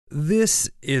This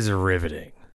is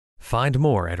riveting. Find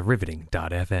more at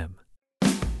riveting.fm.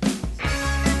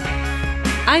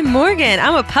 I'm Morgan.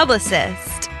 I'm a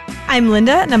publicist. I'm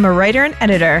Linda, and I'm a writer and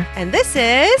editor. And this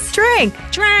is Drink.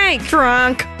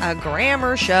 Drunk, a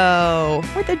grammar show.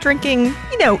 Or the drinking,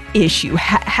 issue,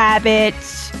 habit,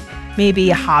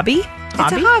 maybe a hobby.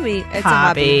 It's a hobby. It's a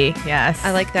hobby. Yes.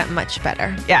 I like that much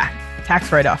better. Yeah.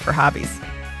 Tax write-off for hobbies.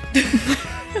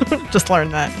 Just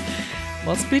learned that.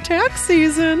 Must be tax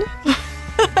season.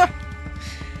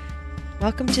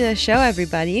 Welcome to the show,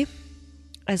 everybody.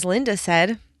 As Linda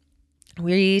said,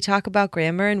 we talk about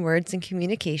grammar and words and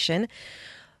communication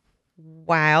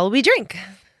while we drink.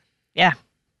 Yeah.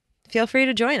 Feel free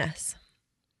to join us.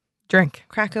 Drink.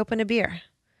 Crack open a beer.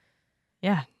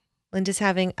 Yeah. Linda's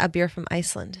having a beer from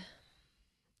Iceland.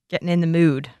 Getting in the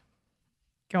mood.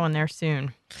 Going there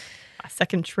soon. A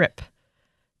second trip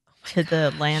to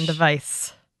the land of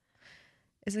ice.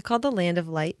 Is it called the Land of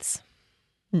Lights?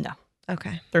 No.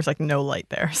 Okay. There's no light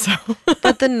there, so.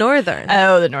 But the northern.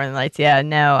 Oh, the Northern Lights. Yeah,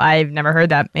 no, I've never heard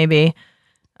that. Maybe.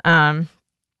 Yeah,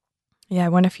 I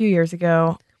went a few years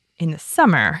ago in the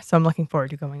summer, so I'm looking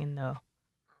forward to going in the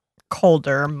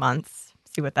colder months.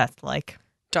 See what that's like.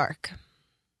 Dark.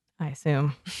 I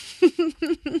assume.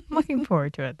 I'm looking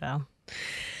forward to it, though.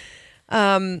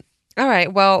 All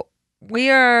right. Well,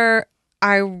 we are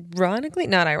coincidentally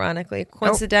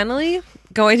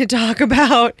going to talk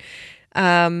about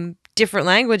different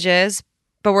languages,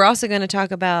 but we're also going to talk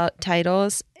about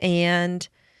titles and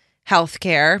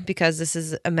healthcare because this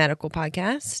is a medical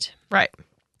podcast. Right.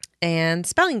 And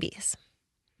spelling bees.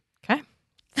 Okay.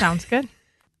 Sounds good.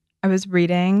 I was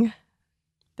reading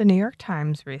the New York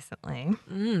Times recently.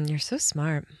 You're so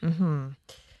smart. Mm-hmm.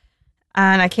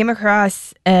 And I came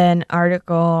across an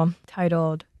article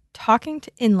titled, "Talking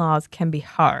to in-laws can be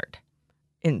hard.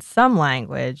 In some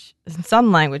languages,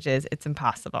 it's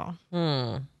impossible."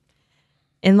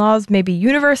 In-laws may be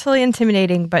universally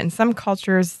intimidating, but in some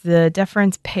cultures, the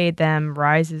deference paid them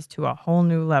rises to a whole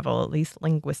new level, at least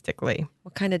linguistically.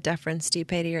 What kind of deference do you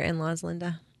pay to your in-laws,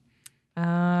 Linda?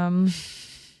 I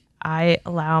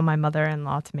allow my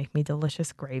mother-in-law to make me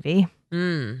delicious gravy,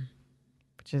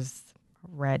 which is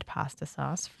red pasta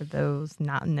sauce for those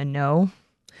not in the know.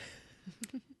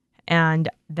 And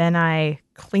then I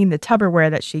clean the Tupperware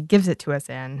that she gives it to us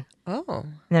in. Oh.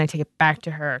 And then I take it back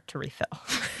to her to refill.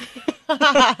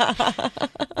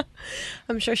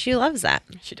 I'm sure she loves that.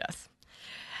 She does.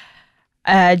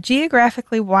 A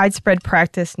geographically widespread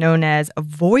practice known as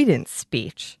avoidance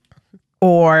speech,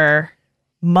 or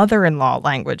mother-in-law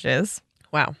languages,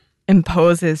 Wow.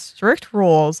 imposes strict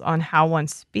rules on how one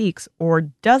speaks or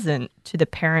doesn't to the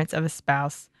parents of a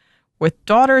spouse, with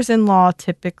daughters-in-law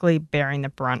typically bearing the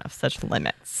brunt of such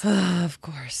limits. Of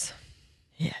course.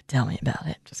 Yeah, tell me about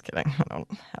it. Just kidding. I don't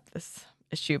have this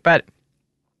issue. But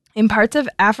in parts of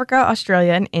Africa,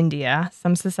 Australia, and India,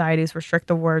 some societies restrict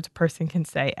the words a person can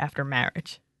say after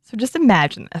marriage. So just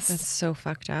imagine this. That's so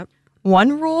fucked up.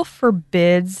 One rule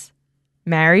forbids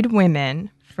married women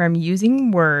from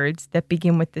using words that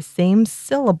begin with the same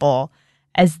syllable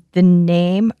as the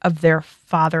name of their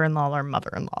father-in-law or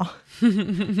mother-in-law.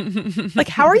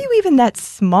 How are you even that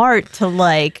smart to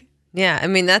Yeah, I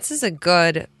mean, that's just a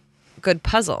good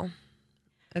puzzle.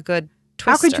 A good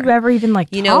twister. How could you ever even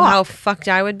You know how fucked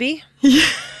I would be?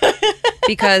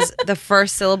 Because the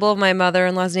first syllable of my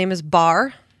mother-in-law's name is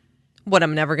Bar. What,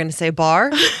 I'm never going to say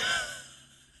Bar?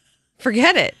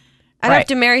 Forget it. I'd have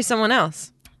to marry someone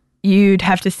else. You'd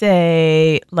have to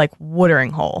say,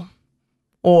 watering hole.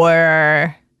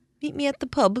 Or... meet me at the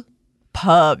pub.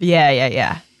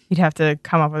 Yeah. You'd have to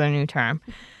come up with a new term.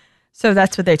 So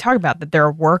that's what they talk about, that there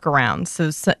are workarounds.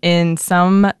 So in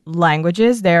some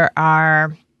languages, there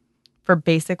are, for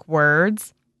basic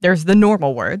words, there's the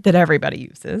normal word that everybody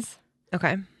uses.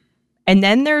 Okay. And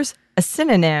then there's a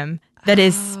synonym that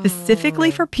is specifically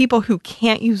for people who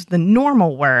can't use the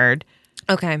normal word.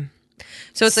 Okay.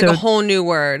 So it's a whole new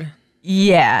word.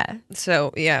 Yeah.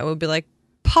 So, yeah, it would be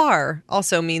par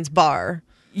also means bar.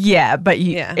 Yeah, but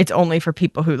it's only for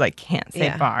people who can't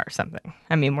say bar or something.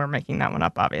 I mean, we're making that one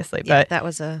up, obviously. Yeah, but that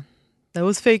was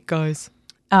fake, guys.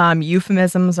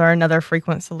 Euphemisms are another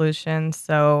frequent solution.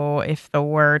 So if the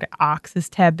word ox is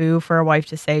taboo for a wife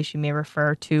to say, she may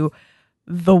refer to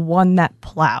the one that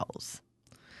plows.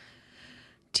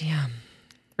 Damn.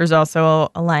 There's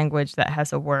also a language that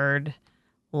has a word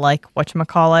like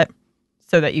whatchamacallit,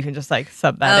 so that you can just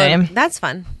sub that name. That's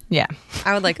fun. Yeah.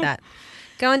 I would like that.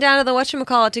 Going down to the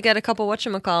whatchamacallit to get a couple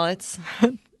whatchamacallits.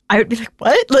 I would be like,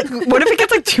 what? What if it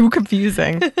gets too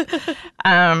confusing?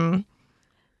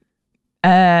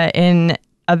 In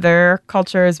Other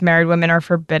cultures, married women are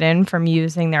forbidden from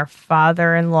using their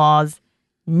father-in-law's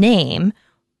name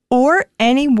or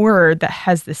any word that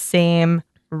has the same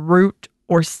root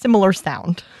or similar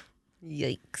sound.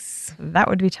 Yikes. That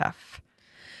would be tough.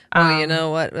 Well, you know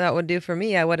what that would do for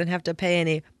me? I wouldn't have to pay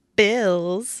any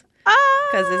bills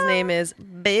because his name is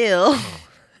Bill.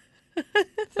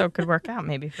 So it could work out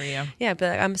maybe for you. Yeah,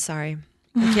 but I'm sorry.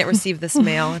 I can't receive this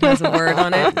mail. It has a word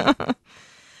on it.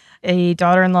 A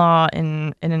daughter-in-law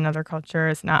in another culture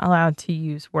is not allowed to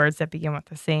use words that begin with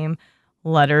the same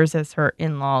letters as her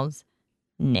in-laws'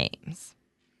 names.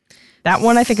 That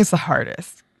one I think is the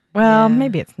hardest. Well, Yeah.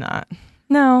 maybe it's not.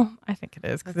 No, I think it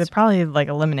is because it probably like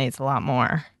eliminates a lot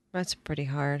more. That's pretty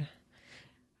hard.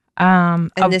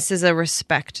 Um, And this is a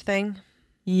respect thing.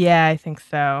 Yeah, I think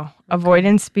so.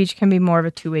 Avoidance speech can be more of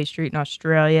a two-way street in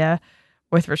Australia,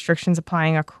 with restrictions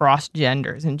applying across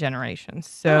genders and generations.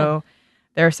 So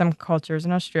there are some cultures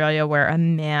in Australia where a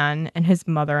man and his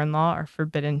mother-in-law are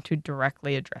forbidden to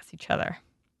directly address each other.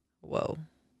 Whoa.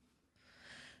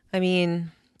 I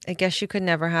mean, I guess you could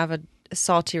never have a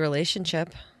salty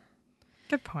relationship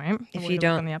Good point. If Way you to look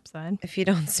don't- on the upside. if you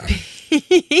don't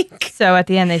speak. So at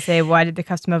the end, they say, why did the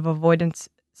custom of avoidance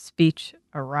speech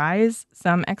arise?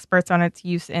 Some experts on its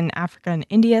use in Africa and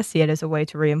India see it as a way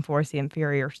to reinforce the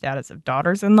inferior status of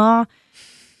daughters-in-law.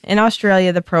 In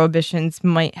Australia, the prohibitions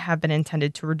might have been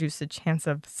intended to reduce the chance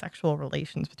of sexual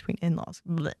relations between in-laws.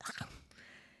 Blech.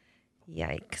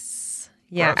 Yikes.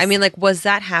 Yeah. Gross. I mean, like, was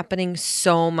that happening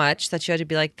so much that you had to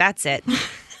be like, that's it?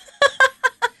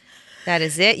 That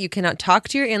is it. You cannot talk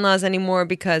to your in-laws anymore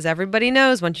because everybody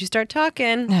knows once you start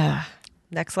talking, Ugh.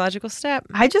 next logical step.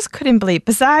 I just couldn't believe,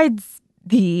 besides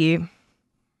the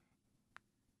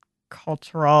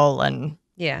cultural and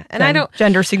Yeah. And I don't,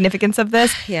 gender significance of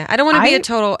this, yeah, I don't want to be I- a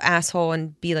total asshole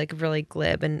and be like really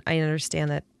glib. And I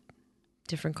understand that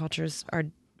different cultures are,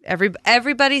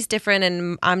 everybody's different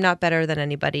and I'm not better than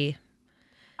anybody.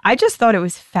 I just thought it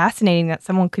was fascinating that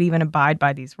someone could even abide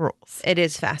by these rules. It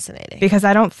is fascinating. Because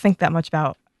I don't think that much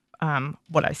about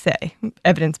what I say,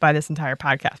 evidenced by this entire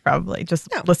podcast, probably. Just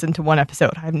No. listen to one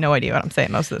episode. I have no idea what I'm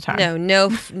saying most of the time.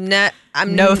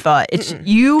 I'm No thought. It's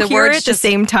you The hear words it the just-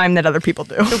 same time that other people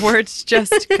do. The words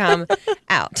just come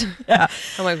out. Yeah.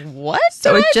 I'm like, what?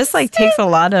 So did it I just like say? takes a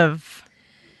lot of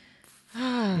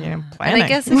And planning. I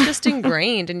guess it's just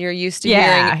ingrained, and you're used to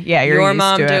Yeah, hearing yeah, you're your used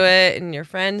mom to do it. it and your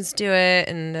friends do it,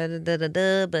 and da da da da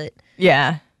da. But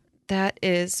Yeah, that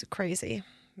is crazy.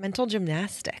 Mental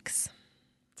gymnastics.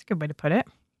 it's a good way to put it.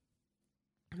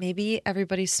 Maybe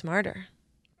everybody's smarter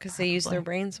because they use their Probably.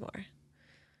 brains more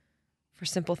for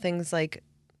simple things like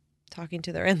talking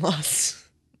to their in-laws.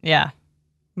 Yeah.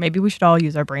 Maybe we should all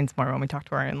use our brains more when we talk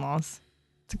to our in-laws.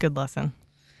 It's a good lesson.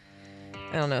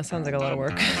 I don't know. It sounds like a lot of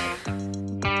work.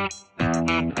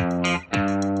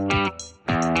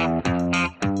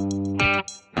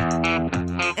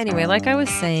 Anyway, like I was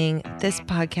saying, this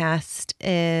podcast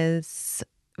is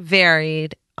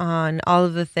varied on all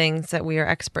of the things that we are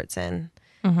experts in.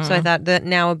 So I thought that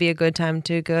now would be a good time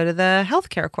to go to the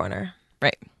healthcare corner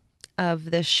Right. of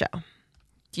this show.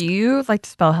 Do you like to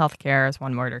spell healthcare as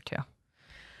one word or two?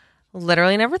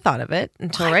 Literally never thought of it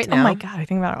until What? right Oh now. my God, I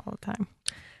think about it all the time.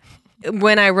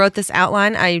 When I wrote this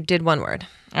outline, I did one word.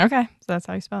 Okay, so that's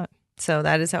how you spell it. So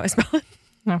that is how I spell it.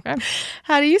 Okay.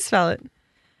 How do you spell it?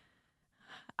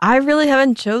 I really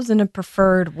haven't chosen a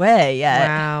preferred way yet.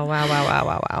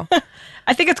 Wow.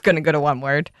 I think it's going to go to one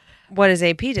word. What does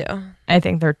AP do? I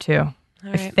think there are two. All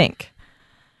I right. think.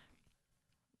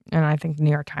 And I think New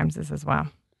York Times is as well.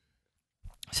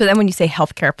 So then when you say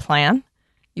healthcare plan,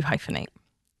 you hyphenate.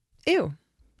 Ew.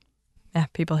 Yeah,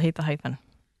 people hate the hyphen.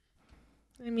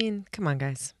 I mean, come on,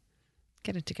 guys.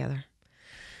 Get it together.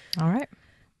 All right.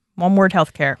 One word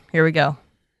healthcare. Here we go.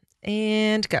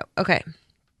 And go. Okay.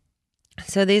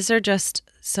 So these are just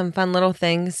some fun little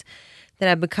things that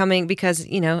I'm becoming because,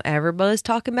 you know, everybody's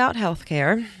talking about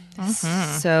healthcare.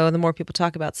 So the more people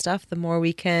talk about stuff, the more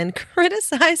we can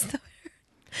criticize the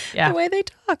Yeah, way they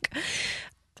talk.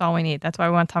 that's all we need. That's why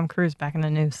we want Tom Cruise back in the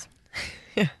news.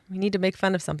 Yeah, we need to make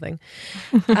fun of something.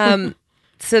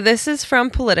 So this is from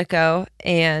Politico,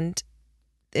 and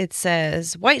it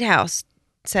says, White House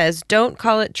says, don't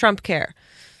call it Trump care,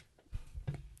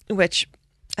 which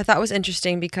I thought was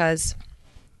interesting because,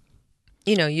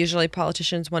 you know, usually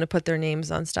politicians want to put their names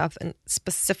on stuff, and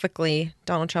specifically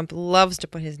Donald Trump loves to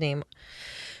put his name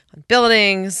on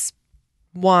buildings,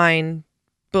 wine,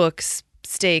 books,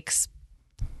 steaks,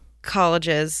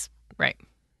 colleges. Right.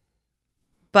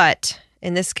 But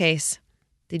in this case,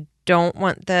 they don't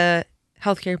want the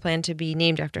healthcare plan to be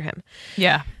named after him.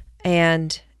 Yeah.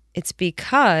 And it's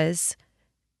because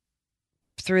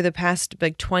through the past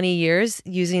like 20 years,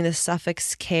 using the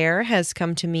suffix care has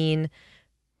come to mean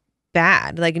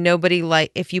bad. Like nobody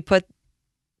if you put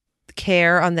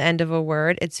care on the end of a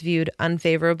word, it's viewed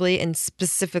unfavorably and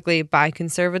specifically by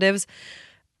conservatives.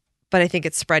 But I think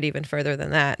it's spread even further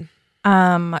than that.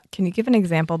 Can you give an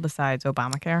example besides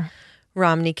Obamacare?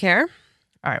 Romney care.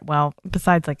 All right. Well,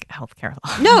 besides like healthcare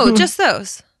law. No, just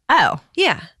those. Oh.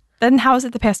 Yeah. Then how is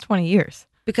it the past 20 years?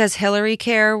 Because Hillary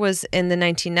care was in the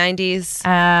 1990s.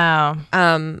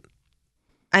 Oh.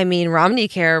 I mean, Romney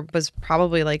care was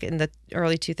probably like in the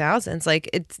early 2000s. Like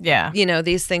it's, Yeah. you know,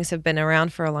 these things have been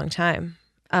around for a long time.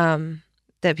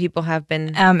 That people have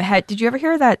been. Did you ever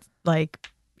hear that like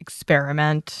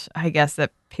experiment, I guess,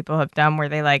 that people have done where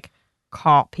they like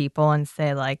call people and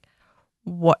say like,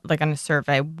 what, like on a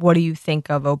survey, what do you think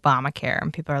of Obamacare?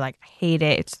 And people are like, I hate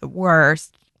it. It's the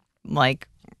worst. Like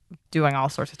doing all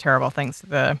sorts of terrible things to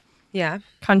the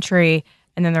country.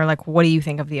 And then they're like, what do you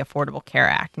think of the Affordable Care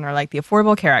Act? And they're like, the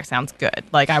Affordable Care Act sounds good.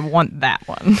 Like, I want that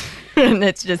one. And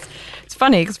it's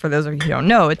funny because for those of you who don't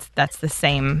know, that's the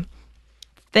same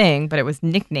thing, but it was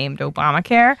nicknamed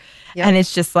Obamacare. Yep. And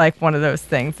it's just like one of those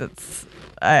things that's,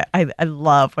 I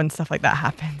love when stuff like that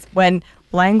happens. When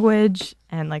language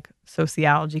and like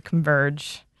sociology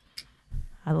converge.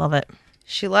 I love it.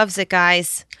 She loves it,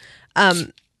 guys. I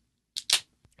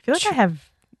feel like I have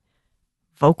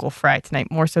vocal fry tonight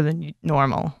more so than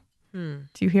normal. Do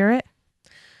you hear it?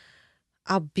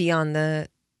 I'll be on the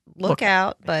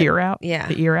lookout. But ear out? Yeah.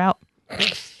 The ear out?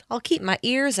 I'll keep my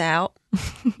ears out.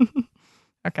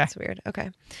 Okay. That's weird. Okay.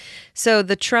 So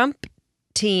the Trump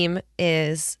team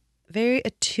is very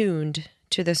attuned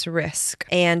to this risk.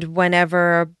 And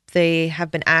whenever they have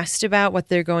been asked about what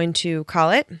they're going to call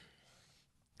it,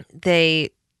 they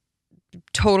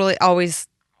totally always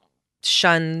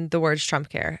shun the words Trump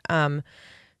care.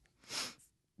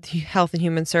 The Health and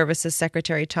Human Services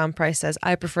Secretary Tom Price says,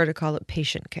 I prefer to call it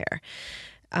patient care.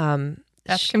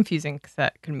 That's confusing because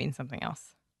that could mean something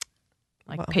else.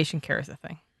 Like patient care is a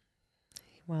thing.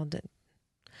 Well done.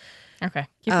 Okay,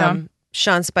 keep going.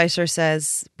 Sean Spicer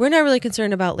says, we're not really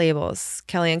concerned about labels.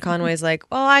 Kellyanne Conway's like,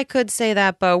 well, I could say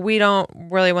that, but we don't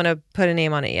really want to put a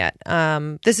name on it yet.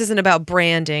 This isn't about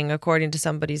branding according to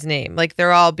somebody's name. Like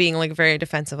they're all being like very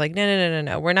defensive. Like,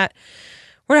 no. We're not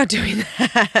doing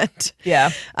that.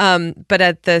 Yeah. But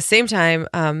at the same time,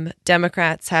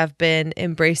 Democrats have been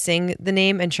embracing the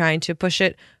name and trying to push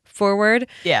it forward.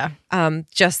 Yeah.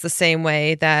 Just the same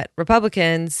way that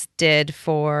Republicans did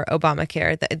for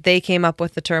Obamacare. They came up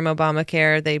with the term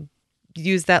Obamacare. They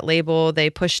used that label. They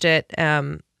pushed it,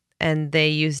 and they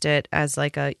used it as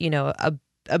like a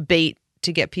bait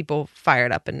to get people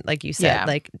fired up. And like you said,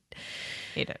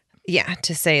 hate it. Yeah,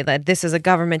 to say that this is a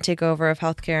government takeover of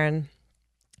healthcare,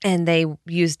 and they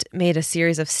made a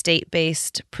series of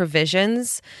state-based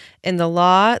provisions in the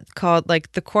law called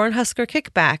like the Cornhusker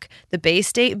Kickback, the Bay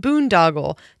State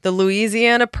Boondoggle, the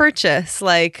Louisiana Purchase.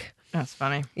 Like that's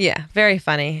funny. Yeah, very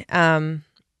funny. But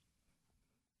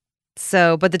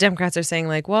the Democrats are saying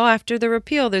like, well, after the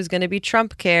repeal, there's going to be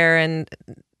Trump care, and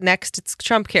next it's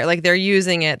Trump care. Like they're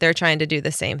using it. They're trying to do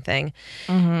the same thing.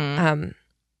 Mm-hmm.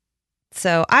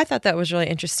 So I thought that was really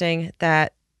interesting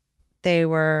that they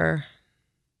were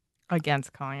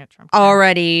against calling it Trump care.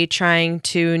 Already trying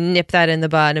to nip that in the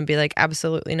bud and be like,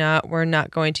 absolutely not. We're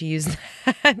not going to use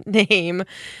that name.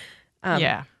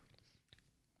 Yeah.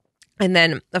 And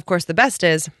then, of course, the best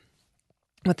is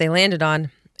what they landed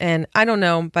on. And I don't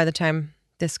know by the time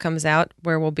this comes out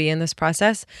where we'll be in this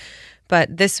process.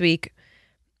 But this week,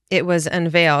 it was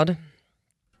unveiled.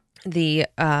 The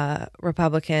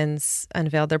Republicans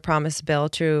unveiled their promise bill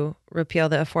to repeal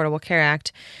the Affordable Care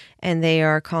Act. And they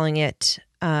are calling it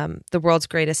the world's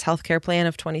greatest healthcare plan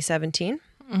of 2017.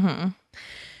 Mm-hmm.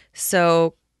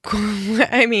 So,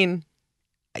 I mean,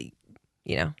 it's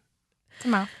a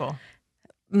mouthful.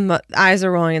 Eyes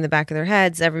are rolling in the back of their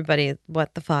heads. Everybody,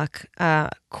 what the fuck?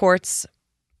 Courts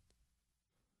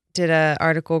did an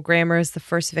article, Grammar is the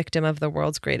first victim of the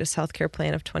world's greatest healthcare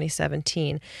plan of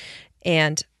 2017.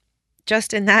 And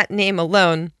just in that name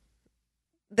alone,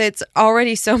 that's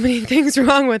already so many things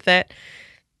wrong with it.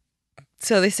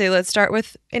 So they say, let's start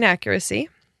with inaccuracy.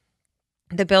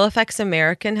 The bill affects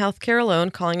American healthcare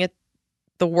alone. Calling it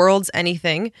the world's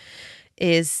anything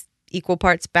is equal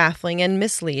parts baffling and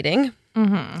misleading.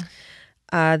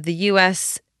 Mm-hmm. The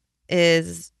U.S.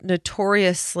 is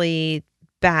notoriously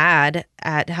bad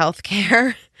at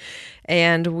healthcare,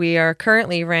 and we are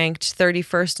currently ranked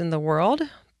 31st in the world,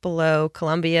 below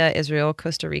Colombia, Israel,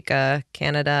 Costa Rica,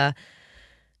 Canada.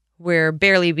 We're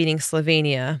barely beating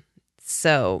Slovenia.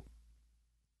 So,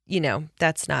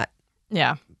 that's not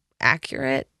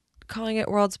accurate calling it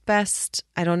world's best.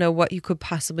 I don't know what you could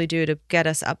possibly do to get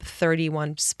us up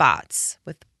 31 spots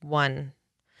with one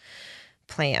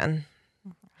plan.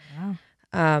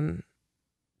 Wow.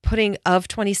 Putting of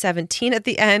 2017 at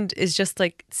the end is just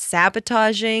like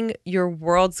sabotaging your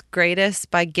world's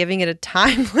greatest by giving it a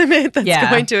time limit that's Yeah.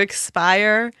 going to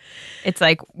expire. It's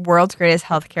like world's greatest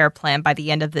healthcare plan by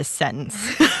the end of this sentence.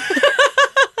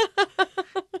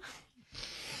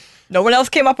 No one else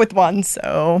came up with one,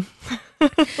 so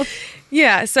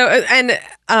Yeah. So,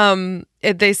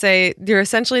 they say you're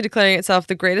essentially declaring itself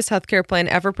the greatest healthcare plan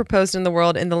ever proposed in the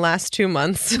world in the last 2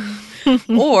 months,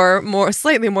 or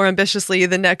slightly more ambitiously,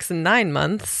 the next 9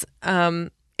 months. And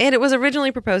it was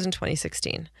originally proposed in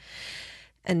 2016.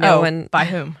 And no one by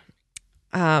whom?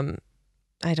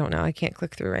 I don't know. I can't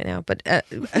click through right now. But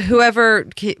whoever,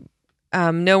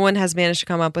 no one has managed to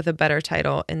come up with a better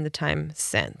title in the time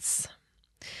since.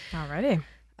 Alrighty.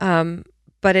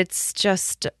 But it's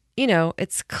just,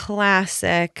 it's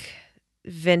classic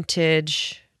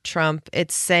vintage Trump.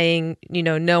 It's saying,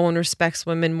 no one respects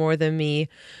women more than me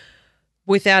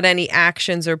without any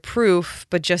actions or proof,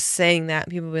 but just saying that.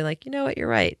 People will be like, you know what, you're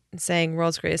right. And saying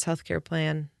world's greatest healthcare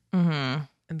plan Mm-hmm.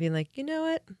 and being like, you know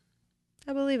what,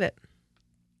 I believe it.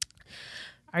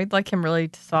 I'd like him really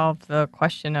to solve the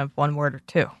question of one word or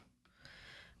two.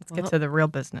 Let's Well, get to the real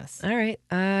business. All right.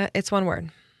 It's one word.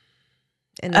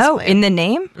 In this plan. In the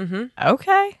name? Mm-hmm.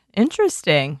 Okay.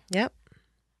 Interesting. Yep.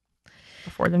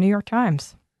 Before the New York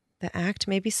Times. The act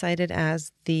may be cited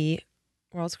as the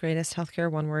world's greatest healthcare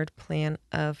one-word plan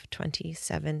of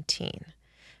 2017.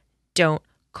 Don't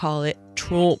call it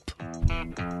Trump.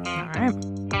 All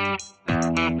right.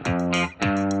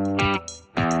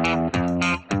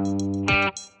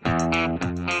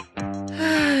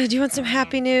 Do you want some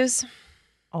happy news?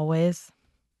 Always.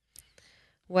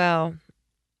 Well,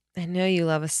 I know you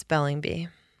love a spelling bee.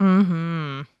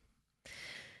 Mm-hmm.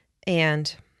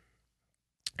 And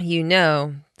you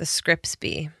know the Scripps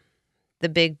bee, the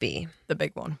big bee, The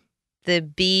big one. the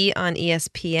bee on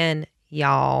ESPN,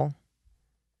 y'all,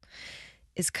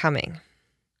 is coming.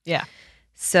 Yeah.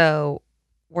 So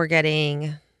we're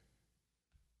getting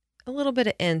a little bit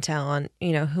of intel on,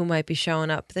 who might be showing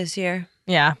up this year.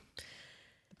 Yeah.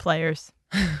 The players.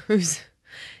 Who's,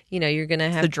 you're going to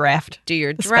The have to draft. do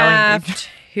your the spelling bee. draft.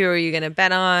 Who are you going to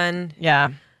bet on? Yeah.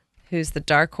 Who's the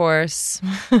dark horse?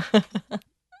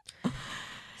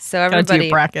 So Gotta do everybody,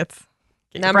 your brackets.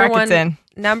 Get your Number brackets one- in.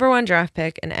 number one draft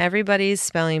pick in everybody's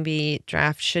spelling bee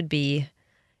draft should be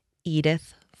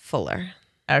Edith Fuller.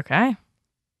 Okay.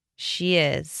 She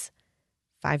is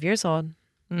 5 years old.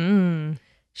 Mm.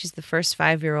 She's the first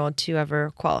 5-year-old to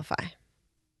ever qualify.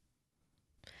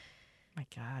 My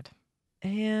God.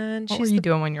 And What she's were you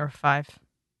doing when you were 5?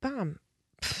 bomb.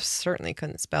 Certainly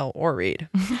couldn't spell or read.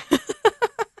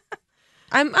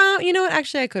 I'm, you know what?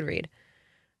 Actually, I could read.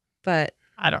 But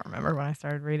I don't remember when I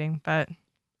started reading, but it's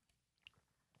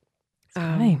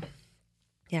funny.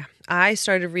 yeah, I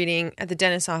started reading at the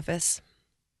dentist's office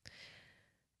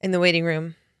in the waiting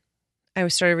room. I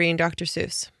started reading Dr.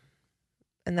 Seuss.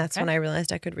 And that's Okay. when I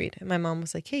realized I could read. And my mom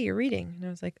was like, hey, you're reading. And I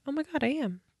was like, oh my God, I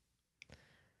am.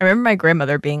 I remember my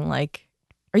grandmother being like,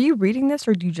 are you reading this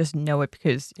or do you just know it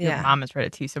because your Yeah. mom has read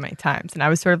it to you so many times? And I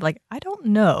was sort of like, I don't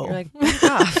know. You're like, back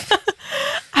off.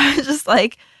 I was just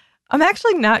like, I'm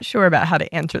actually not sure about how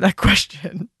to answer that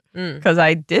question Mm. because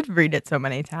I did read it so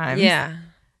many times. Yeah.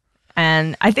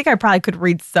 And I think I probably could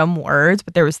read some words,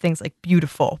 but there was things like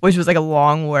beautiful, which was like a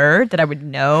long word that I would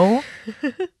know.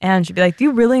 And she'd be like, do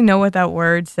you really know what that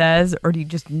word says? Or do you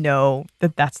just know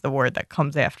that that's the word that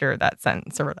comes after that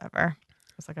sentence or whatever?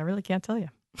 I was like, I really can't tell you.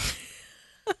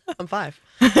 I'm 5.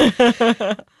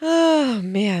 Oh,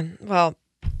 man. Well,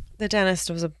 the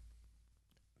dentist was a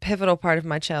pivotal part of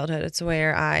my childhood. It's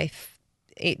where I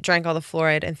drank all the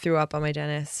fluoride and threw up on my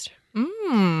dentist,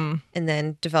 Mm. and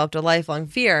then developed a lifelong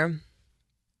fear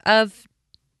of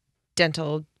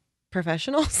dental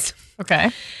professionals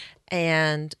Okay.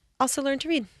 and also learned to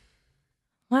read.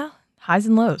 Well, highs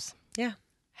and lows. Yeah.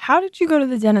 How did you go to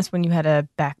the dentist when you had a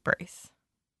back brace?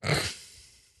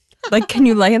 Like, can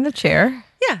you lay in the chair?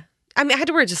 Yeah. I mean, I had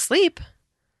to wear it to sleep.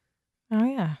 Oh,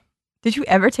 yeah. Did you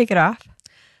ever take it off?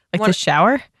 Like One- to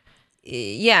shower?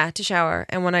 Yeah, to shower.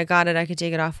 And when I got it, I could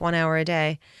take it off 1 hour a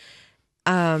day.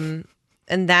 And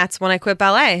that's when I quit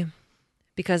ballet,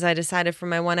 because I decided for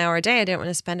my 1 hour a day, I didn't want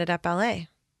to spend it at ballet.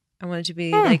 I wanted to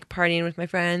be like partying with my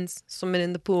friends, swimming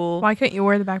in the pool. Why couldn't you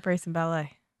wear the back brace in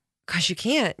ballet? Gosh, you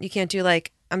can't. You can't do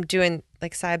like, I'm doing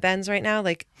like side bends right now.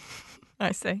 Like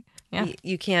I see. Yeah.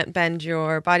 you can't bend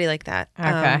your body like that.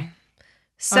 Okay.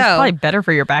 So Well, it's probably better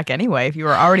for your back anyway. If you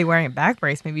were already wearing a back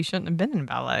brace, maybe you shouldn't have been in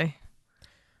ballet.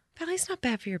 Ballet's not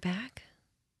bad for your back.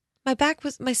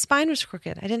 My spine was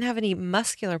crooked. I didn't have any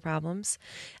muscular problems.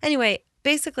 Anyway,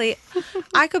 basically,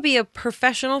 I could be a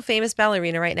professional famous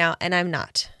ballerina right now, and I'm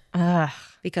not. Ugh.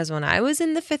 Because when I was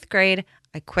in the 5th grade,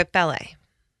 I quit ballet.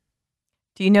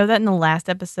 Do you know that in the last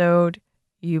episode,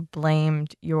 you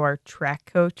blamed your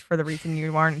track coach for the reason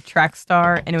you weren't a track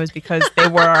star, and it was because they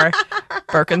wore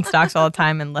Birkenstocks all the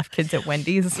time and left kids at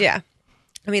Wendy's? Yeah.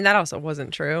 I mean, that also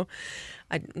wasn't true.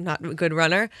 I'm not a good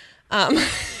runner.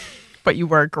 But you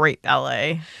were a great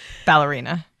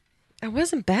ballerina. I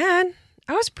wasn't bad.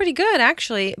 I was pretty good,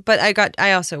 actually. But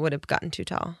I also would have gotten too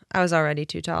tall. I was already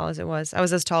too tall as it was. I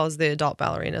was as tall as the adult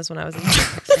ballerinas when I was in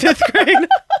 5th grade.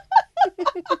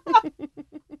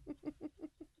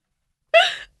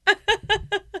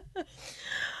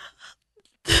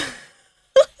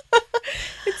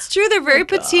 It's true. They're very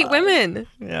petite women.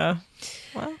 Yeah.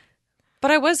 Well,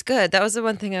 but I was good. That was the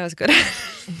one thing I was good at.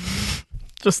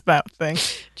 just that thing.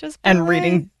 Just And ballet.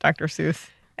 reading Dr. Seuss.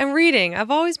 And reading.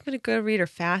 I've always been a good reader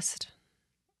fast.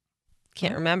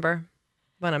 Can't remember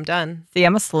when I'm done. See,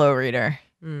 I'm a slow reader.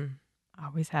 Mm,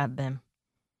 Always have been.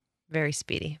 very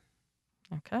speedy.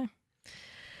 Okay.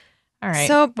 All right.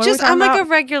 So What are we I'm talking like a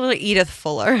regular Edith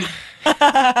Fuller.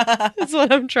 about? That's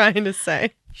what I'm trying to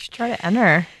say. You should try to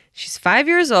enter. She's 5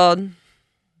 years old.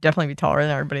 Definitely be taller than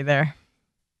everybody there.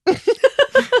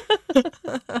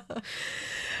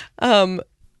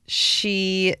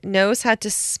 She knows how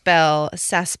to spell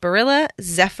sarsaparilla,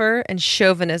 zephyr, and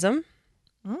chauvinism.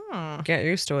 Get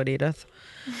used to it, Edith.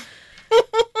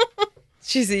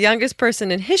 She's the youngest person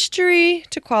in history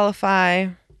to qualify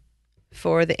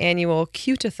for the annual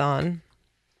Cutathon.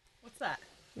 What's that?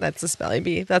 That's a spelling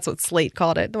bee. That's what Slate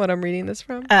called it, what I'm reading this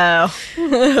from. Oh.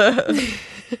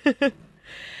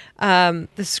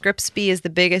 The Scripps bee is the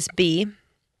biggest bee.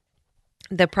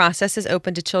 The process is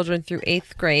open to children through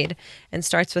 8th grade and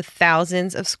starts with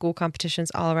thousands of school competitions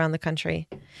all around the country.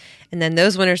 And then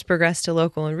those winners progress to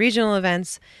local and regional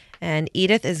events. And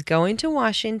Edith is going to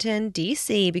Washington,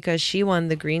 D.C. because she won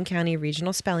the Greene County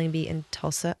Regional Spelling Bee in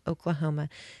Tulsa, Oklahoma.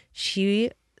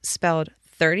 She spelled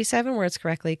 37 words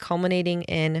correctly, culminating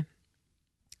in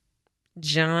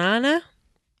jnana.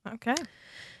 Okay.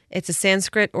 It's a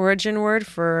Sanskrit origin word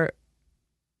for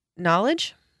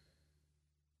knowledge,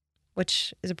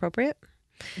 which is appropriate.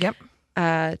 Yep.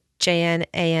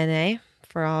 Jnana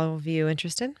for all of you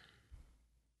interested.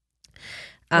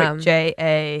 Wait,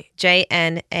 Jnana.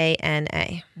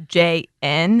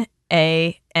 Jnana.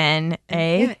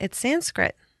 Yeah, it's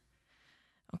Sanskrit.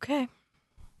 Okay.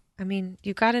 I mean,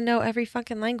 you got to know every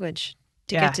fucking language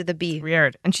to Yeah, get to the B.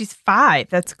 Weird. And she's 5.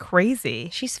 That's crazy.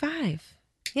 She's 5.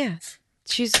 Yeah.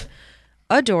 She's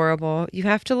adorable. You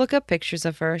have to look up pictures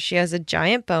of her. She has a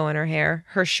giant bow in her hair.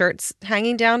 Her shirt's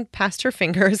hanging down past her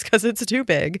fingers because it's too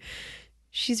big.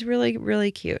 She's really,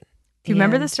 really cute. Do you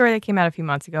remember And- the story that came out a few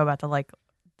months ago about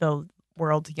the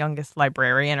world's youngest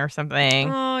librarian or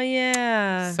something? Oh,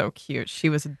 yeah. So cute. She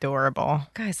was adorable.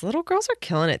 Guys, little girls are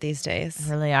killing it these days.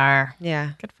 They really are.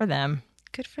 Yeah. Good for them.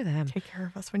 Good for them. Take care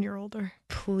of us when you're older.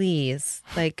 Please.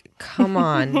 Like, come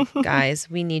on, guys.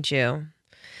 We need you.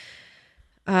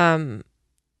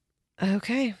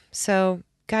 Okay. So,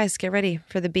 guys, get ready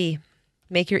for the B.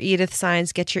 Make your Edith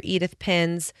signs, get your Edith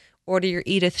pins, order your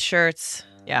Edith shirts.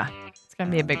 Yeah. It's going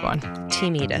to be a big one.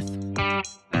 Team Edith.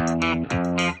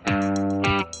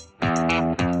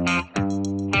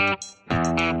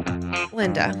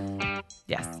 Linda,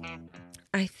 Yes.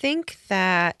 I think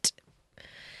that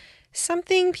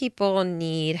something people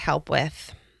need help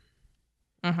with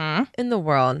Mm-hmm. in the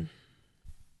world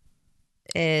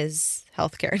is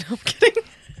healthcare. No, I'm kidding.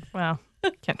 Well,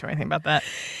 can't do anything about that.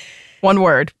 One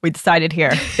word. We decided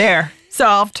here. There.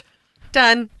 Solved.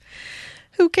 Done.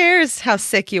 Who cares how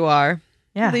sick you are?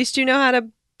 Yeah. At least you know how to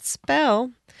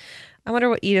spell. I wonder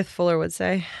what Edith Fuller would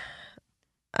say.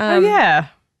 Oh, yeah.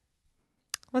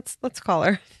 Let's call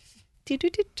her.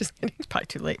 Just kidding. It's probably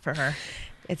too late for her.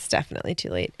 It's definitely too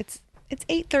late. It's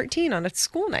 8:13 on a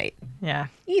school night. Yeah.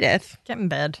 Edith. Get in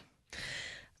bed.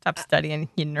 Stop studying,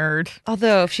 you nerd.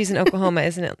 Although if she's in Oklahoma,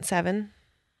 isn't it 7?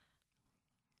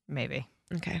 Maybe.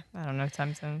 Okay. I don't know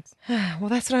time zones. Well,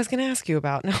 that's what I was going to ask you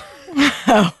about. No.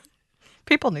 Oh.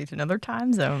 People need to know their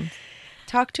time zones.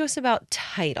 Talk to us about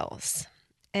titles.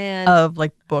 And Of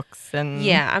like books and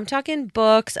yeah, I'm talking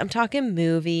books. I'm talking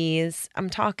movies. I'm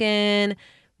talking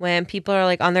when people are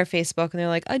like on their Facebook and they're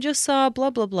like, I just saw blah,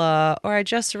 blah, blah. Or I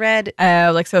just read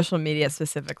like social media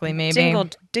specifically, maybe.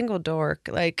 Dingle Dork.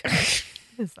 Like, What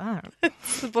is that?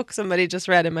 it's the book somebody just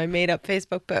read in my made up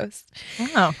Facebook post.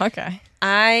 Oh, okay.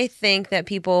 I think that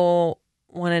people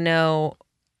want to know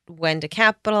when to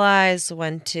capitalize,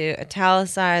 when to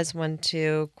italicize, when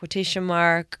to quotation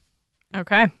mark.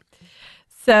 Okay.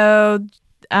 So,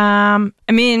 I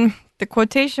mean, the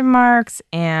quotation marks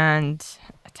and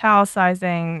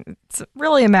italicizing, it's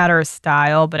really a matter of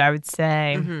style, but I would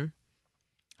say Mm-hmm.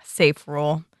 a safe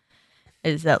rule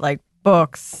is that like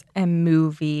books and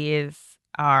movies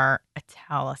are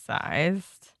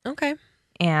italicized Okay.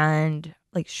 and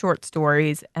like short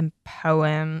stories and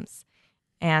poems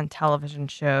and television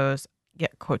shows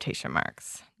get quotation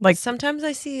marks. Like, Sometimes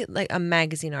I see like a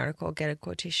magazine article get a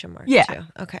quotation mark Yeah. too.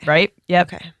 Okay. right?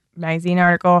 Yep. Okay. Magazine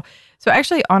article. So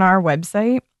actually on our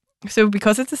website, so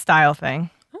because it's a style thing,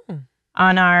 Oh.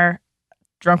 on our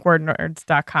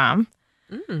drunkwordnerds.com,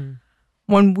 Mm.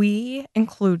 when we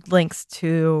include links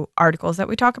to articles that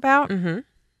we talk about, Mm-hmm.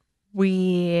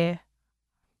 we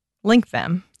link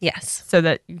them Yes. so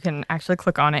that you can actually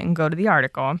click on it and go to the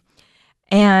article.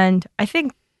 And I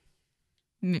think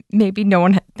maybe no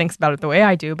one thinks about it the way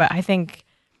I do, but I think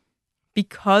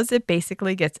because it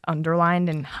basically gets underlined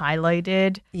and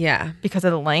highlighted Yeah. because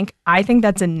of the link, I think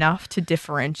that's enough to To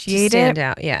differentiate stand it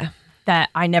out. Yeah. that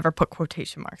I never put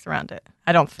quotation marks around it.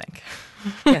 I don't think.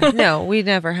 Yeah. No, we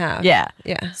never have. Yeah.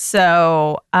 Yeah.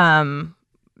 So,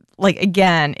 like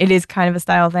again, it is kind of a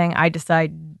style thing. I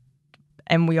decide,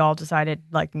 and we all decided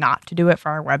like not to do it for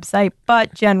our website,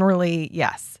 but generally,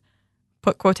 yes,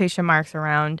 put quotation marks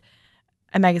around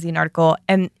a magazine article,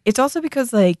 and it's also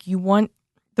because like you want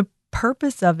the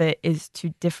purpose of it is to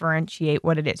differentiate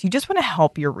what it is. You just want to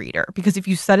help your reader because if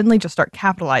you suddenly just start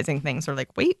capitalizing things, they're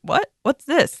like, wait, what? What's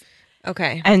this?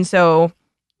 Okay. And so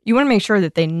you want to make sure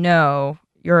that they know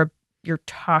you're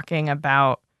talking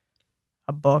about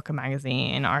a book, a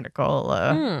magazine, article,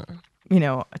 Hmm.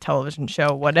 a television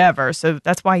show, whatever. So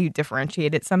that's why you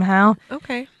differentiate it somehow.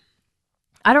 Okay.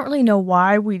 I don't really know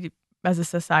why we, as a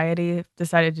society,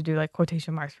 decided to do like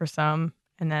quotation marks for some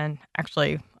and then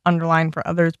actually underline for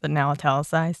others, but now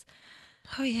italicized.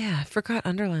 Oh yeah, I forgot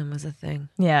underline was a thing.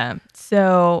 Yeah.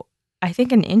 So I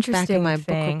think an Back interesting in my book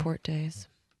thing. report days.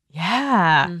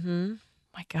 Yeah. Mm-hmm.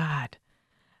 My God.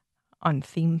 On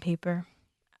theme paper.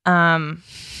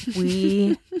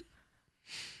 We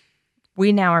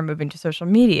we now are moving to social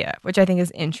media, which I think is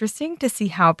interesting to see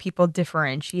how people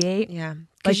differentiate. Yeah,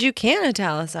 because you can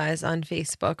italicize on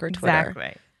Facebook or Twitter.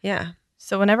 Exactly. Yeah.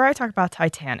 So whenever I talk about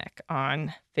Titanic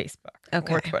on Facebook or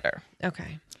Okay. Twitter,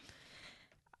 Okay.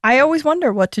 I always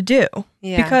wonder what to do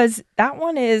Yeah. because that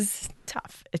one is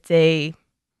tough. It's a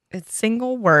it's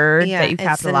single word yeah, that you it's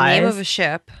capitalize. the name of a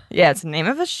ship. Yeah, it's the name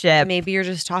of a ship. Maybe you're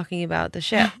just talking about the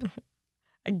ship.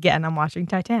 Again, I'm watching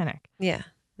Titanic. Yeah,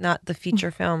 not the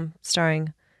feature film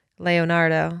starring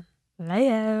Leonardo.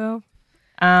 Leo.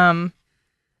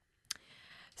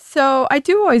 So I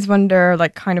do always wonder,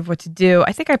 like, kind of what to do.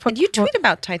 I think I put And you tweet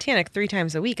about Titanic 3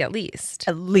 times a week at least.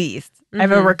 at least. I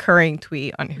have a Mhm. recurring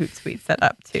tweet on Hootsuite set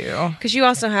up too. Because you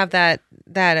also have that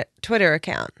Twitter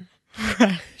account.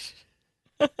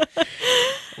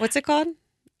 What's it called?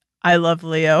 I love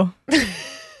Leo.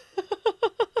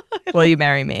 Will you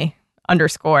marry me?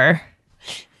 _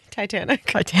 Titanic.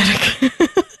 Titanic.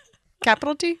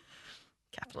 Capital T?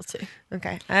 Capital T.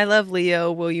 Okay. I love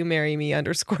Leo. Will you marry me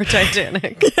 _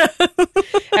 Titanic?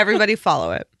 Everybody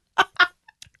follow it.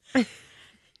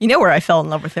 You know where I fell in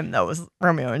love with him though was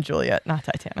Romeo and Juliet, not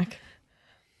Titanic.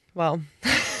 Well,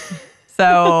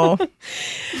 So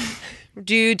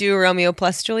do you do Romeo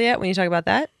plus Juliet when you talk about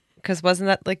that? Because wasn't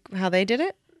that like how they did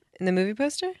it in the movie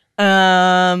poster?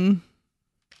 um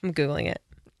I'm Googling it.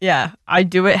 yeah, I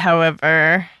do it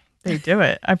however they do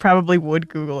it. I probably would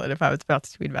Google it if I was about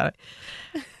to tweet about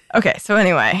it. Okay, so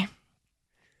anyway.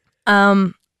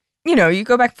 You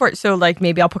go back and forth. So like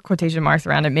maybe I'll put quotation marks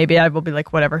around it. Maybe I will be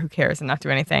like, whatever, who cares, and not do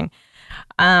anything.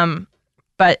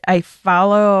 But I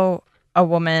follow a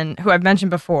woman who I've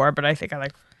mentioned before, but I think I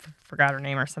like forgot her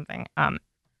name or something.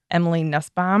 Emily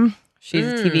Nussbaum. She's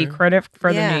a TV critic for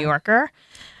Yeah. the New Yorker.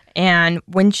 And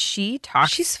when she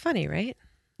talks, She's funny, right?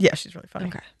 yeah, she's really funny.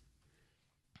 Okay.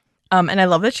 And I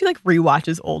love that she like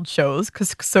rewatches old shows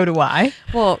because so do I.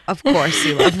 Well, of course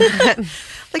you love that.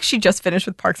 Like she just finished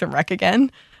with Parks and Rec again.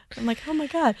 I'm like, oh my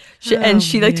God. Oh, And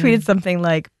she like man. tweeted something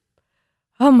like,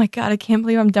 oh my God, I can't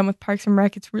believe I'm done with Parks and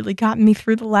Rec. It's really gotten me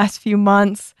through the last few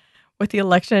months with the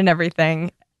election and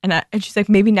everything. And she's like,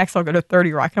 maybe next I'll go to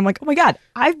 30 Rock. And I'm like, oh my God,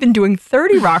 I've been doing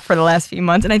 30 Rock for the last few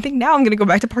months. And I think now I'm going to go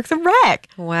back to Parks and Rec.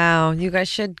 Wow. You guys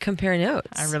should compare notes.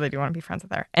 I really do want to be friends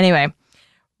with her. Anyway,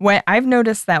 I've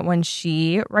noticed that when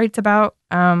she writes about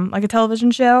like a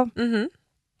television show, Mm-hmm.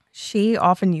 she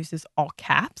often uses all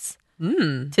caps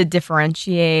Mm. to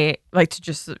differentiate, like to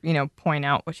just, point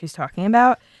out what she's talking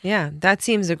about. Yeah, that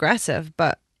seems aggressive,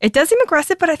 but It does seem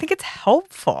aggressive, but I think it's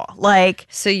helpful. Like,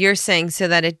 So you're saying so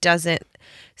that it doesn't.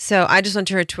 So I just went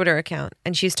to her Twitter account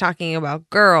and she's talking about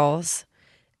girls,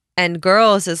 and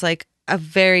girls is like a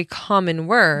very common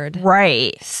word.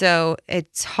 right. So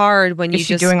it's hard when you Is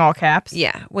she just doing all caps?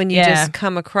 yeah, when you Yeah. just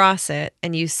come across it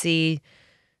and you see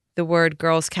the word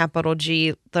girls capital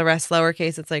G, the rest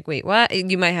lowercase. It's like, wait, what?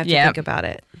 You might have to Yep. think about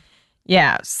it.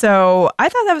 Yeah. So I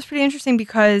thought that was pretty interesting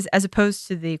because as opposed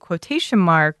to the quotation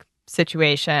mark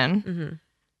situation,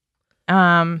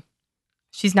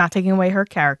 she's not taking away her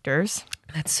characters.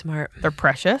 That's smart. They're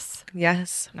precious.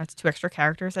 Yes. That's 2 extra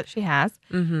characters that she has.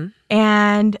 Mm-hmm.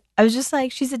 And I was just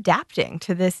like, she's adapting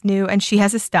to this new, and she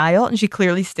has a style and she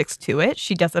clearly sticks to it.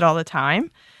 She does it all the time.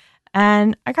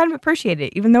 And I kind of appreciate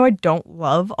it. Even though I don't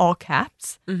love all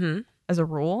caps as a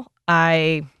rule,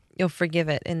 You'll forgive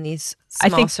it in these I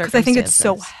small think circumstances. because I think it's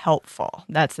so helpful.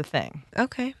 That's the thing.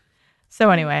 Okay.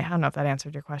 So anyway, I don't know if that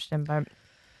answered your question, but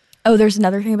there's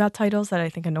another thing about titles that I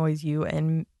think annoys you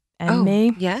and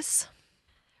me. Yes.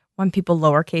 When people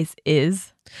lowercase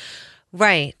is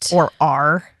Right. or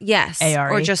are. Yes.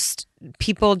 ARE. Or just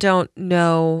people don't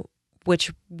know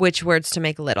which words to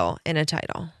make little in a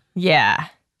title. Yeah.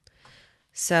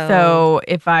 So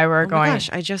if I were oh my going, gosh,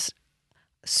 I just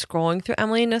scrolling through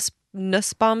Emily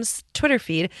Nussbaum's Twitter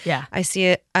feed. yeah, I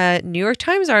see a New York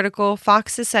Times article.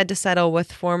 Fox is said to settle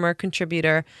with former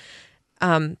contributor,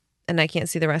 and I can't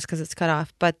see the rest because it's cut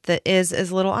off. But the is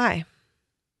little I.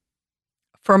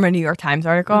 from a New York Times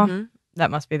article, Mhm.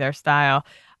 that must be their style.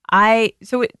 It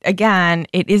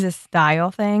is a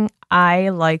style thing. I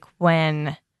like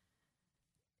when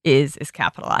is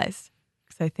capitalized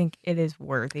because I think it is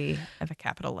worthy of a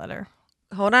capital letter.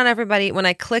 Hold on, everybody. When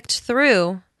I clicked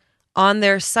through on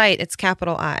their site, it's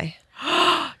capital I.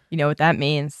 You know what that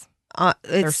means? Their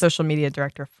It's social media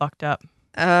director fucked up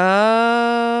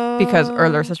oh or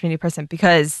their social media person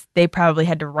because they probably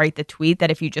had to write the tweet that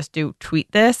if you just do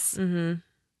tweet this, Mm-hmm.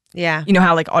 Yeah. you know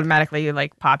how like automatically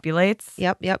like populates.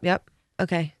 Yep.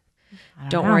 Okay. I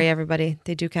Don't know. worry, everybody.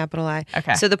 They do capital I.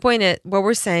 Okay. So the point is, what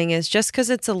we're saying is just because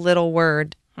it's a little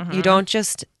word, you don't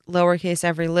just lowercase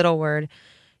every little word.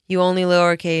 You only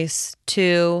lowercase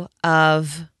two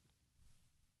of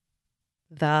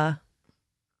the.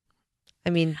 I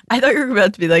mean, I thought you were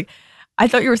about to be like, I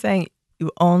thought you were saying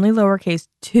you only lowercase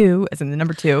 2, as in the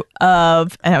number 2,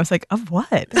 of, and I was like, of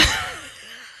what?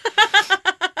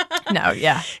 No,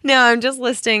 yeah. no, I'm just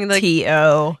listing like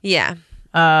T-O yeah.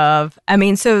 of, I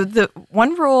mean, so the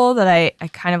one rule that I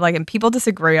kind of like, and people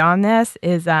disagree on this,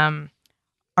 is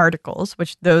articles,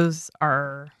 which those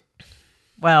are,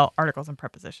 well, articles and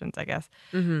prepositions, I guess.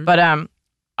 Mm-hmm. But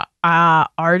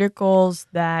articles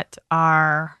that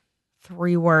are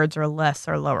 3 words or less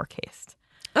are lowercase.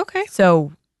 Okay.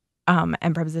 So,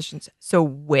 and prepositions. So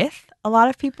with a lot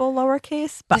of people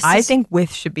lowercase, but This I is- think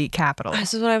with should be capital.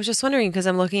 This is what I was just wondering because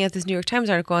I'm looking at this New York Times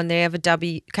article and they have a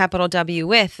W, capital W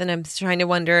with, and I'm trying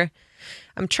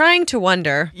to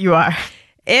wonder You are.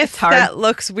 if hard. that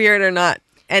looks weird or not.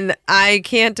 And I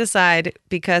can't decide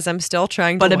because I'm still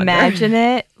trying to But wonder. imagine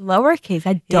it lowercase.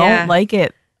 I don't Yeah. like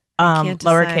it can't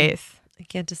decide. lowercase. I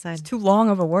can't decide. It's too long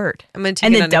of a word. I'm going to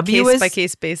And take the it on W a case is- by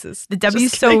case basis. The W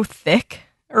is Just so kidding. thick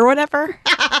or whatever.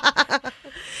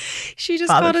 She just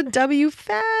Father- called a W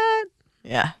fat.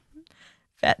 Yeah.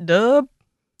 Fat dub.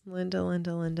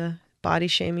 Linda. Body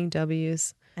shaming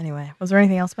W's. Anyway, was there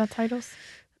anything else about titles?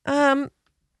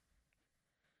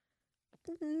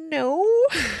 No.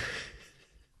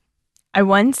 I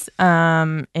once,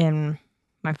 in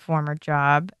my former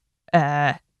job,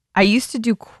 I used to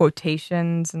do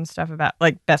quotations and stuff about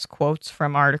like best quotes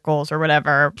from articles or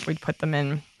whatever. We'd put them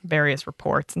in various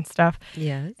reports and stuff.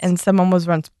 Yes. And someone was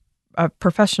once a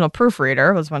professional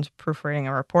proofreader, was once proofreading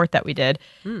a report that we did.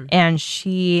 And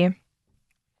she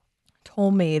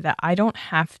told me that I don't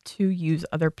have to use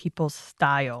other people's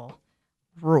style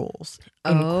rules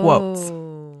in quotes.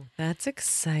 Oh, that's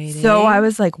exciting. So I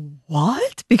was like,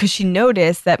 what? Because she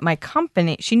noticed that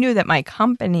she knew that my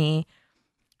company,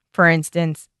 for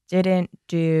instance, didn't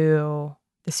do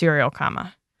the serial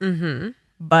comma. Mm-hmm.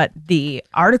 But the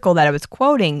article that I was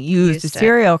quoting used the Used it.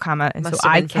 serial comma. And Must so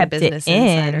have I been from kept it Business in.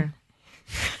 Insider.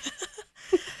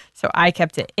 So I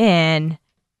kept it in.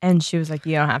 And she was like,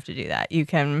 you don't have to do that. You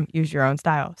can use your own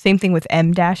style. Same thing with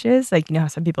M dashes. Like, you know how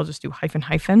some people just do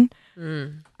hyphen.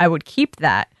 I would keep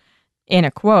that in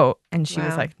a quote. And she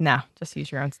was Wow. like, no, just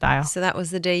use your own style. So that was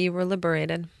the day you were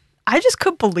liberated. I just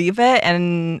couldn't believe it.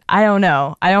 And I don't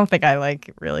know. I don't think I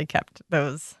like really kept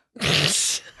those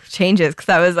changes because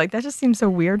I was like, that just seems so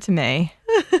weird to me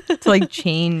to like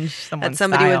change That someone's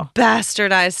somebody style. would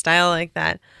bastardize style like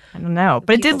that. I don't know.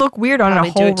 But it did People look weird on a Probably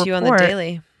whole do it to you on the report.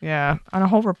 daily. Yeah, on a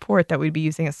whole report that we'd be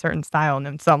using a certain style, and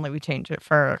then suddenly we change it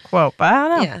for a quote. But I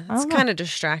don't know. Yeah, it's kind of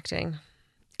distracting.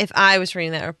 If I was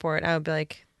reading that report, I would be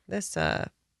like, this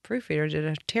proofreader did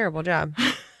a terrible job.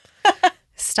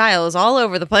 Style is all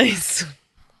over the place.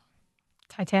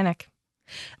 Titanic.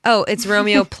 Oh, it's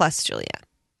Romeo plus Juliet.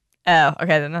 Oh,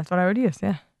 okay, then that's what I would use.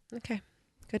 Yeah, Okay,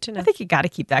 good to know. I think you got to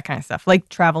keep that kind of stuff, like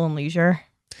travel and leisure.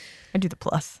 I do the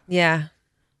plus. Yeah.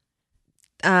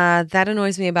 That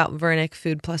annoys me about Vernick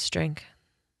food plus drink.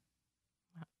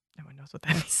 No one knows what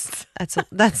that means.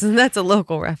 That's a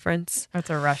local reference. That's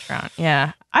a restaurant.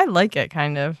 Yeah, I like it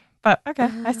kind of, but okay,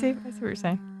 I see what you're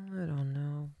saying. I don't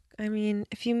know. I mean,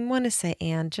 if you want to say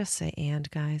and, just say and,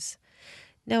 guys.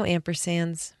 No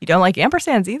ampersands. You don't like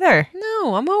ampersands either.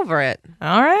 No, I'm over it.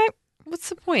 All right. What's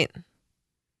the point?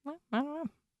 Well, I don't know.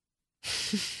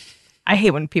 I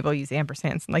hate when people use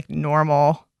ampersands in like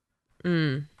normal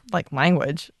like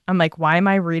language. I'm like, why am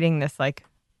I reading this like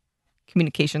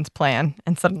communications plan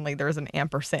and suddenly there's an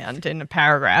ampersand in a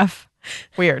paragraph?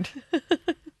 Weird.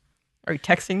 Are you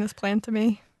texting this plan to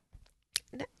me?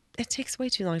 It takes way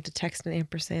too long to text an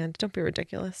ampersand. Don't be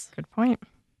ridiculous. Good point.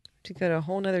 To go to a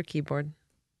whole nother keyboard.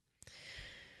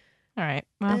 All right.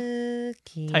 Well,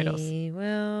 Okay. titles.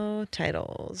 Well,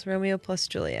 titles. Romeo plus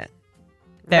Juliet.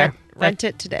 There. Rent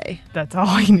it today that's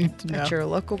all you need to know. at your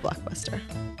local Blockbuster.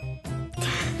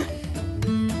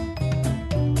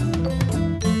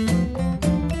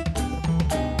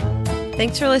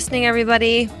 Thanks for listening,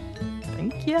 everybody.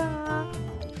 Thank ya.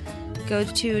 Go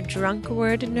to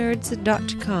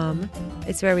drunkwordnerds.com.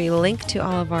 It's where we link to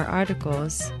all of our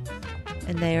articles,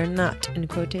 and they are not in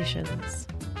quotations.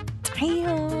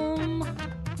 Damn.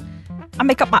 I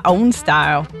make up my own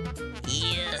style.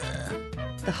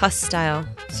 The Huss style.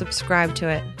 Subscribe to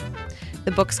it.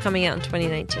 The book's coming out in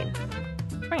 2019.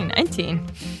 2019.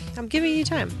 I'm giving you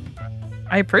time.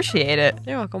 I appreciate it.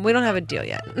 You're welcome. We don't have a deal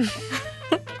yet.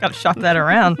 Gotta shop that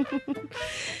around.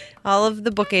 All of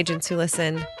the book agents who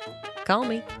listen, call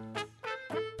me.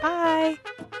 Bye.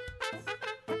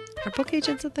 Are book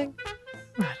agents a thing?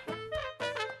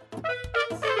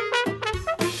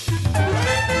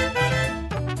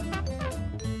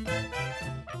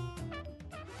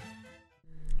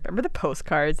 Remember the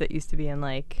postcards that used to be in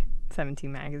like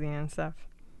 17 magazine and stuff?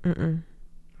 Mm-mm.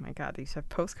 Oh my god, they used to have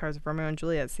postcards of Romeo and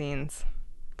Juliet scenes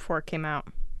before it came out.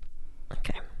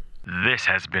 Okay. This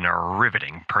has been a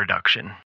riveting production.